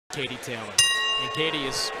Katie Taylor. And Katie,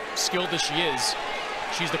 as skilled as she is,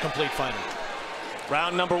 she's the complete fighter.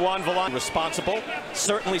 Round number one, Volante responsible.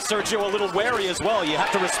 Certainly Sergio a little wary as well. You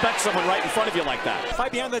have to respect someone right in front of you like that.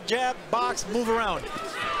 Fight behind the jab, box, move around.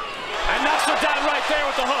 And knocks her down right there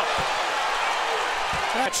with the hook.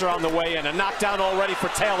 Catcher on the way in. A knockdown already for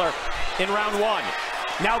Taylor in round one.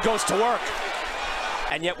 Now goes to work.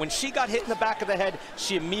 And yet when she got hit in the back of the head,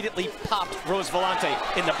 she immediately popped Rose Volante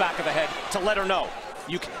in the back of the head to let her know.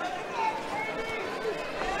 You can.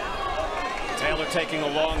 Taylor taking a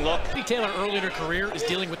long look. Taylor early in her career is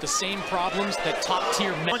dealing with the same problems that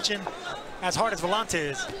top-tier men. Punching as hard as Volante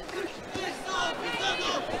is.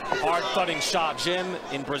 Hard thudding shot. Jim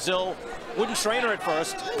in Brazil wouldn't train her at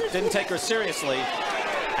first, didn't take her seriously.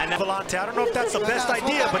 And Volante, I don't know if that's the best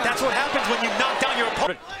idea, but that's what happens when you knock down your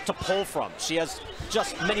opponent. To pull from. She has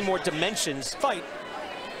just many more dimensions. Fight.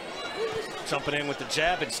 Jumping in with the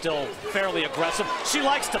jab and still fairly aggressive. She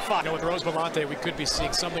likes to fight. You know, with Rose Volante, we could be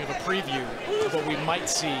seeing something of a preview of what we might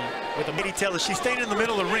see with a Katie Taylor. She's staying in the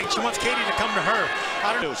middle of the ring. She wants Katie to come to her.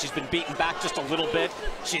 I don't know. She's been beaten back just a little bit.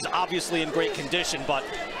 She's obviously in great condition, but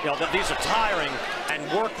you know these are tiring, and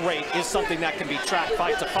work rate is something that can be tracked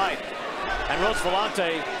fight to fight. And Rose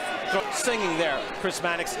Volante singing there. Chris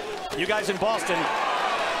Mannix, you guys in Boston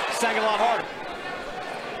sang a lot harder.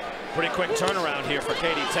 Pretty quick turnaround here for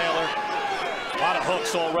Katie Taylor. A lot of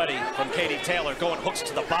hooks already from Katie Taylor, going hooks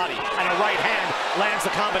to the body, and a right hand lands the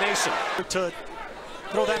combination. To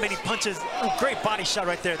throw that many punches, oh, great body shot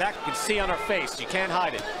right there. That you can see on her face, you can't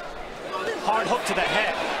hide it. Hard hook to the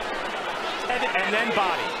head and then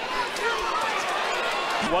body.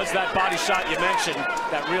 Was that body shot you mentioned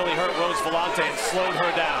that really hurt Rose Volante and slowed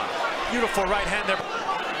her down? Beautiful right hand there.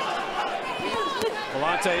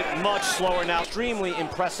 Volante much slower now. Extremely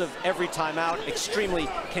impressive every time out. Extremely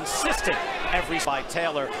consistent every by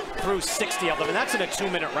Taylor through 60 of them. And that's in a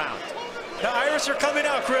 2-minute round. The Irish are coming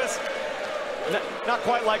out, Chris. Not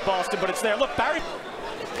quite like Boston, but it's there. Look, Barry.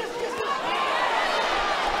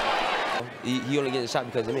 He only gets a shot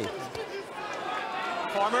because of me.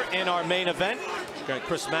 Farmer in our main event.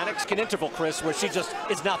 Chris Mannix can interval, Chris, where she just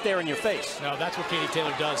is not there in your face. No, that's what Katie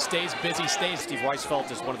Taylor does. Stays busy, stays. Steve Weisfeld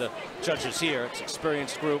is one of the judges here. It's an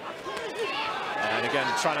experienced group. And again,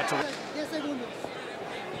 try not to.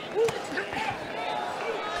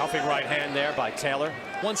 Cuffing right hand there by Taylor.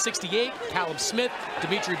 168, Callum Smith,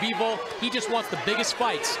 Dimitri Bivol. He just wants the biggest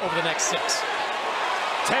fights over the next 6.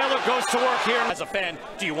 Taylor goes to work here. As a fan,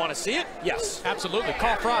 do you want to see it? Yes. Absolutely.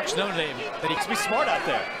 Carl Froch's no name. That he can be smart out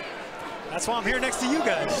there. That's why I'm here next to you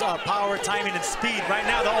guys. Power, timing, and speed. Right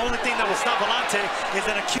now, the only thing that will stop Volante is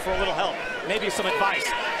an acute. For a little help, maybe some advice.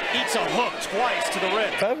 Eats a hook twice to the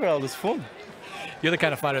rib. Overall, it's fun. You're the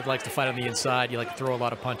kind of fighter that likes to fight on the inside. You like to throw a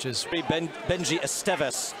lot of punches. Benji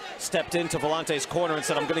Esteves stepped into Volante's corner and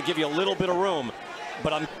said, I'm going to give you a little bit of room,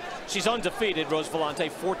 but she's undefeated, Rose Volante,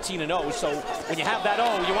 14-0. So when you have that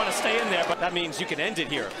you want to stay in there, but that means you can end it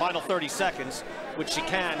here. Final 30 seconds, which she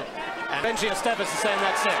can. And Benji Esteves is saying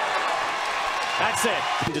that's it. That's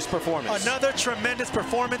it. This performance. Another tremendous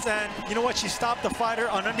performance, and you know what? She stopped the fighter,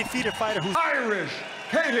 an undefeated fighter who's Irish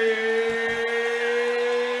Katie